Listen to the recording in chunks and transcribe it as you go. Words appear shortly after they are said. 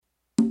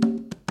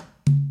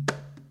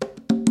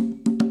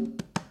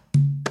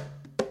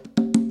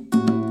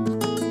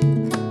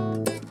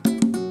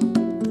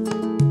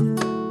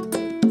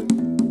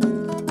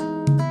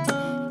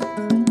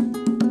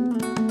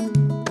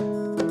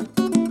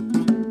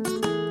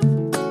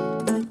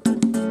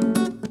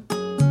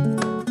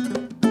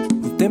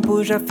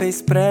tempo já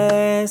fez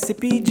prece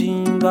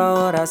pedindo a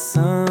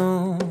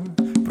oração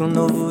pro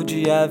novo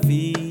dia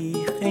vir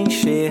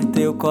encher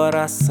teu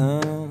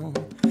coração.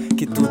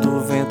 Que tudo o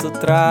vento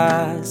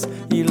traz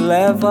e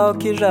leva ao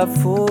que já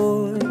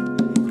foi,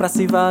 pra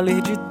se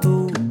valer de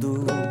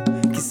tudo,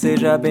 que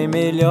seja bem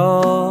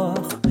melhor.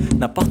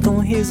 Na porta um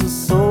riso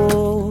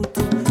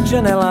solto,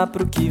 janela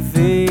pro que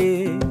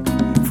vê.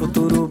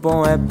 Futuro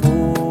bom é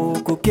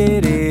pouco,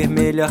 querer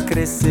melhor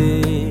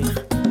crescer.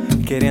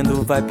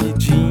 Querendo vai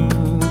pedindo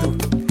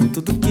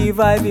tudo que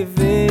vai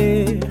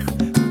viver,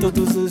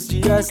 todos os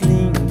dias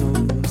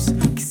lindos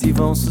que se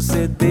vão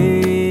suceder.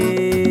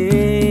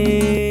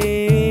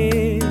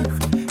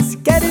 Se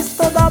queres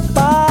toda a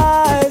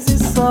paz e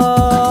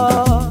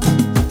só,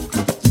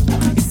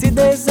 e se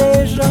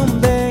desejam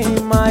bem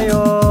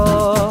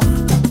maior,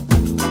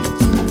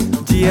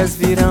 dias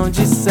virão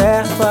de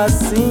certo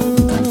assim,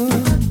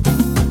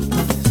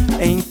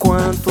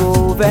 enquanto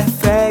houver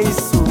fé e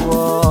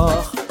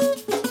suor.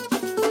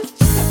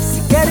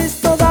 Se queres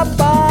toda a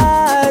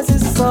paz e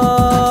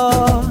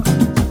só,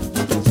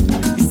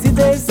 e se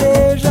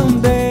desejam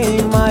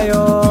bem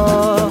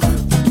maior,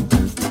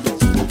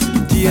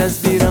 dias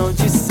virão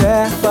de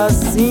certo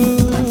assim,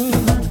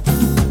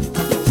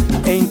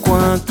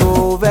 enquanto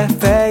houver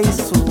fé e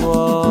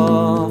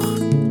suor.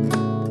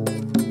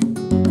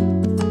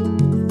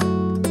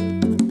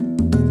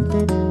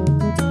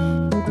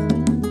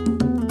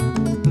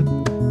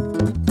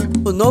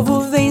 O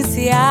novo vem,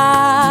 se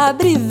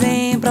abre,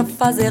 vem pra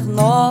fazer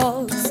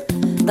nós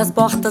das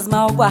portas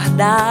mal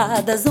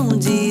guardadas,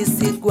 onde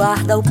se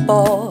guarda o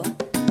pó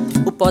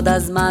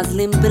das más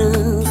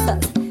lembranças,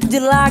 de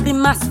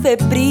lágrimas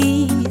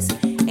febris,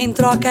 em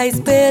troca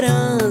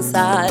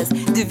esperanças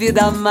de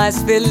vida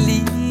mais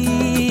feliz.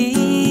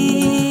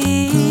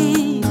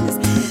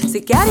 Se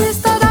queres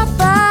toda a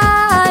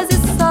paz e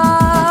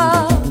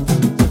só,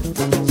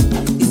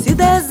 e se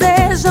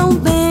desejam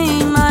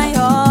bem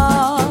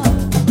maior,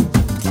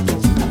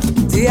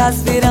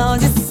 dias virão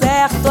de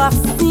certo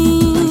assim,